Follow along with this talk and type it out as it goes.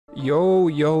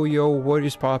Yo, what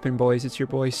is poppin', boys? It's your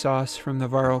boy Sauce from the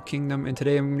Viral Kingdom, and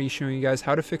today I'm going to be showing you guys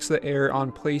how to fix the error on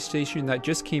PlayStation that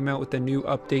just came out with the new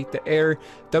update, the Error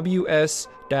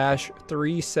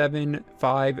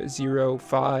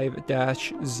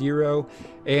Ws-37505-0.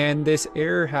 And this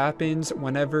error happens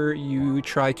whenever you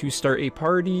try to start a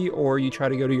party or you try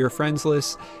to go to your friends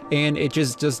list, and it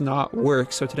just does not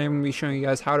work. So today I'm going to be showing you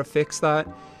guys how to fix that.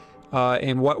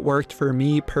 And what worked for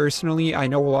me personally. I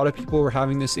know a lot of people were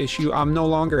having this issue. I'm no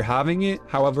longer having it.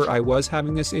 However, I was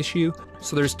having this issue.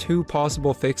 So there's two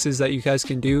possible fixes that you guys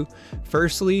can do.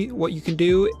 Firstly, what you can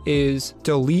do is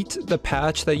delete the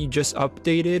patch that you just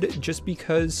updated, just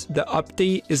because the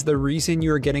update is the reason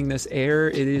you're getting this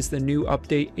error. It is the new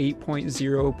update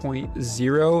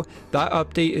 8.0.0. That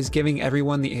update is giving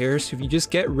everyone the error. So if you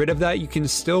just get rid of that, you can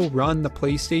still run the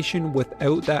PlayStation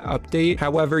without that update.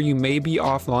 However, you may be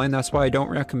offline. That's why I don't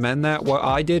recommend that. What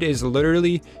I did is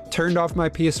literally turned off my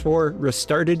PS4,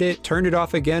 restarted it, turned it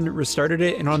off again, restarted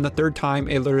it, and on the third time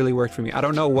it literally worked for me. I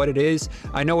don't know what it is.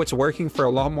 I know it's working for a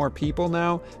lot more people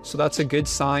now, so that's a good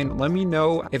sign. Let me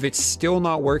know if it's still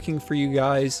not working for you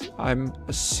guys. I'm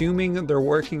assuming they're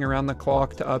working around the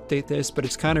clock to update this, but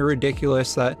it's kind of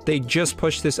ridiculous that they just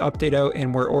pushed this update out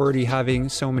and we're already having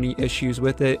so many issues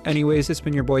with it. Anyways, it's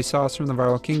been your boy Sauce from the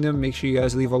Viral Kingdom. Make sure you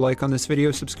guys leave a like on this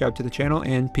video, subscribe to the channel,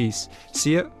 and peace.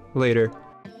 See ya later.